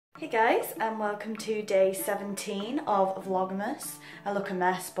Hey guys, and welcome to day 17 of VLOGMAS. I look a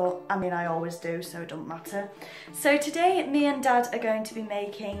mess, but I mean I always do, so it doesn't matter. So today me and Dad are going to be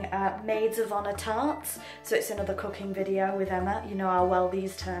making Maids of Honour tarts. So it's another cooking video with Emma. You know how well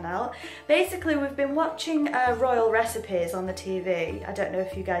these turn out. Basically we've been watching royal recipes on the TV. I don't know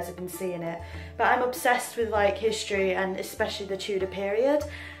if you guys have been seeing it, but I'm obsessed with like history and especially the Tudor period.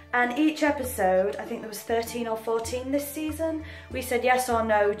 And each episode, I think there was 13 or 14 this season, we said yes or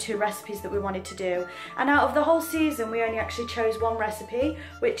no to recipes that we wanted to do. And out of the whole season, we only actually chose one recipe,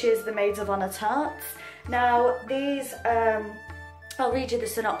 which is the Maids of Honour tarts. Now, these, I'll read you the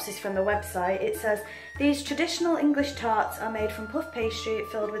synopsis from the website. It says, these traditional English tarts are made from puff pastry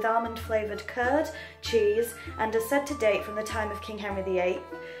filled with almond-flavoured curd, cheese, and are said to date from the time of King Henry VIII.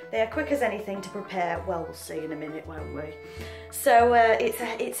 They are quick as anything to prepare. Well, we'll see in a minute, won't we? So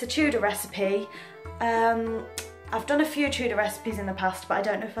it's a Tudor recipe. I've done a few Tudor recipes in the past, but I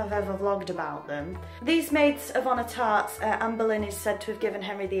don't know if I've ever vlogged about them. These Maids of Honour tarts, Anne Boleyn is said to have given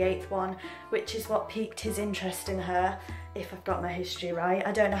Henry VIII one, which is what piqued his interest in her, if I've got my history right.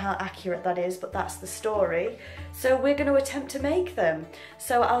 I don't know how accurate that is, but that's the story. So we're going to attempt to make them.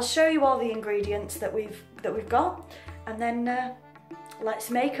 So I'll show you all the ingredients that we've got, and then let's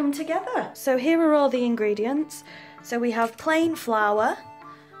make them together. So here are all the ingredients. So we have plain flour,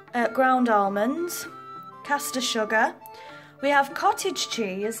 ground almonds, caster sugar, we have cottage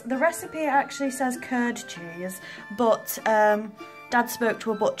cheese. The recipe actually says curd cheese, but Dad spoke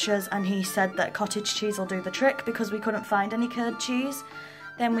to a butcher's and he said that cottage cheese will do the trick because we couldn't find any curd cheese.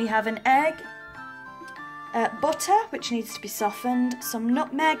 Then we have an egg, butter, which needs to be softened, some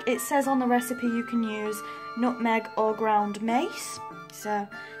nutmeg. It says on the recipe you can use nutmeg or ground mace. So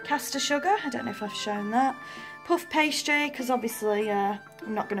caster sugar, I don't know if I've shown that. Puff pastry, because obviously I'm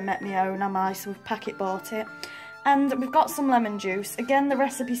not going to make my own, am I? So we've packet bought it. And we've got some lemon juice. Again, the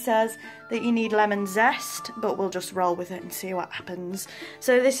recipe says that you need lemon zest, but we'll just roll with it and see what happens.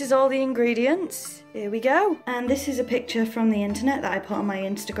 So this is all the ingredients. Here we go. And this is a picture from the internet that I put on my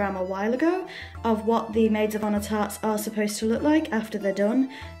Instagram a while ago of what the Maids of Honour tarts are supposed to look like after they're done.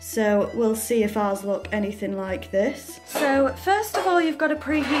 So we'll see if ours look anything like this. So first of all, you've got to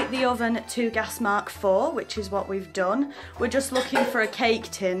preheat the oven to gas mark 4, which is what we've done. We're just looking for a cake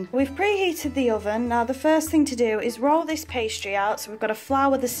tin. We've preheated the oven. Now the first thing to do is roll this pastry out. So we've got to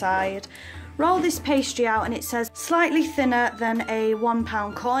flour the side. Roll this pastry out and it says slightly thinner than a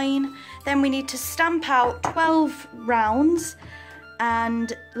 £1 coin. Then we need to stamp out 12 rounds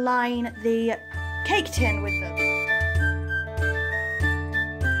and line the cake tin with them.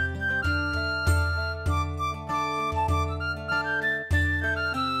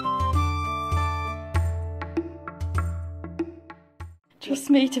 Just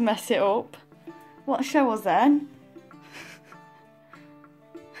me to mess it up. What show was then?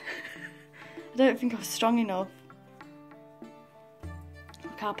 I don't think I was strong enough.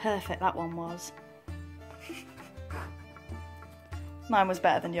 Look how perfect that one was. Mine was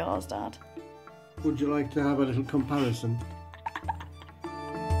better than yours, Dad. Would you like to have a little comparison?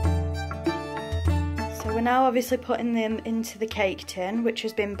 So we're now obviously putting them into the cake tin, which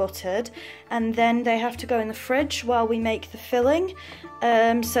has been buttered, and then they have to go in the fridge while we make the filling.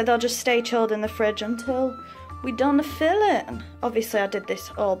 So they'll just stay chilled in the fridge until we're done the filling. Obviously I did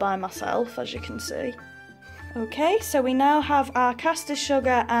this all by myself, as you can see. Okay, so we now have our caster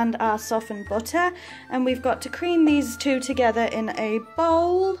sugar and our softened butter, and we've got to cream these two together in a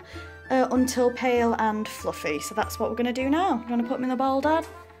bowl until pale and fluffy. So that's what we're going to do now. You want to put them in the bowl, Dad?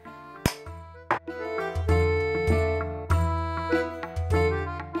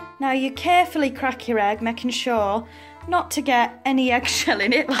 Now you carefully crack your egg, making sure not to get any eggshell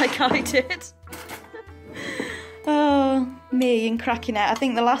in it like I did. Oh, me and cracking it. I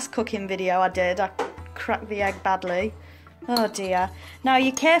think the last cooking video I did, I cracked the egg badly. Oh dear. Now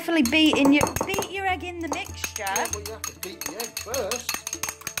you carefully beat your egg in the mixture. Yeah, but you have to beat the egg first.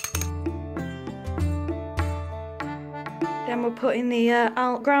 Then we're putting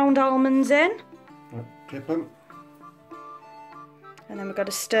the ground almonds in. Right, clip them. And then we've got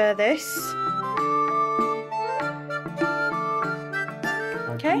to stir this.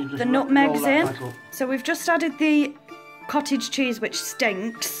 Okay, the nutmeg's in. So we've just added the cottage cheese, which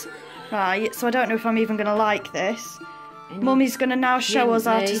stinks. Right, so I don't know if I'm even going to like this. Mummy's going to now show us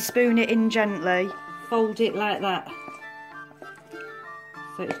how to spoon it in gently. Fold it like that.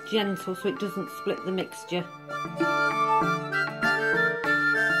 So it's gentle, so it doesn't split the mixture.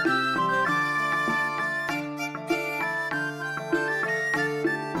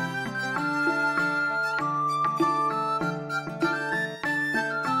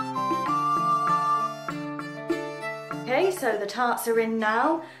 so the tarts are in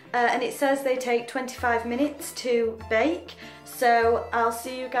now, and it says they take 25 minutes to bake, so I'll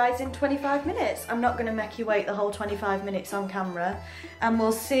see you guys in 25 minutes. I'm not going to make you wait the whole 25 minutes on camera, and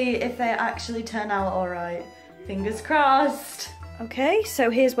we'll see if they actually turn out alright. Fingers crossed. Okay,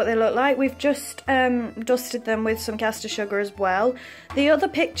 so here's what they look like. We've just dusted them with some caster sugar as well. The other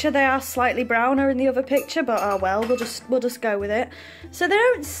picture, they are slightly browner in the other picture, but oh well, we'll just go with it. So they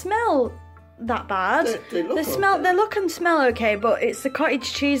don't smell that bad. They look and smell okay, but it's the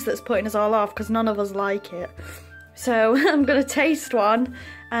cottage cheese that's putting us all off because none of us like it. So I'm gonna taste one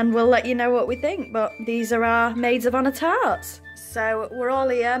and we'll let you know what we think. But these are our Maids of Honour tarts. So we're all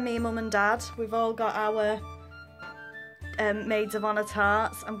here, me, mum and dad. We've all got our Maids of Honour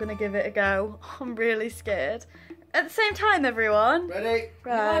tarts. I'm gonna give it a go. I'm really scared. At the same time, everyone. Ready?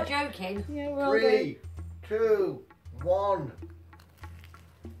 Right. You are joking. Yeah, we're all 3, 2, 1.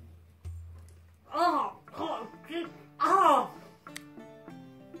 Oh, God. Oh.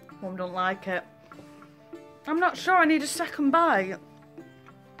 Mum don't like it. I'm not sure. I need a second bite.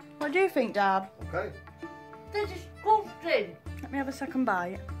 What do you think, Dad? Okay. They're disgusting. Let me have a second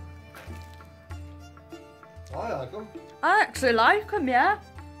bite. I like them. I actually like them, yeah.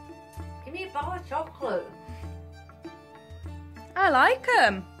 Give me a bar of chocolate. I like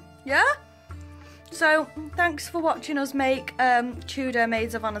them, yeah. So, thanks for watching us make Tudor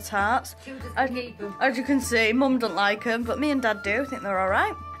Maids of Honour tarts. As you can see, Mum don't like them, but me and Dad do. I think they're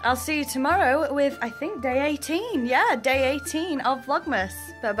alright. I'll see you tomorrow with, I think, day 18. Yeah, day 18 of Vlogmas.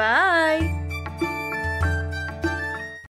 Bye-bye.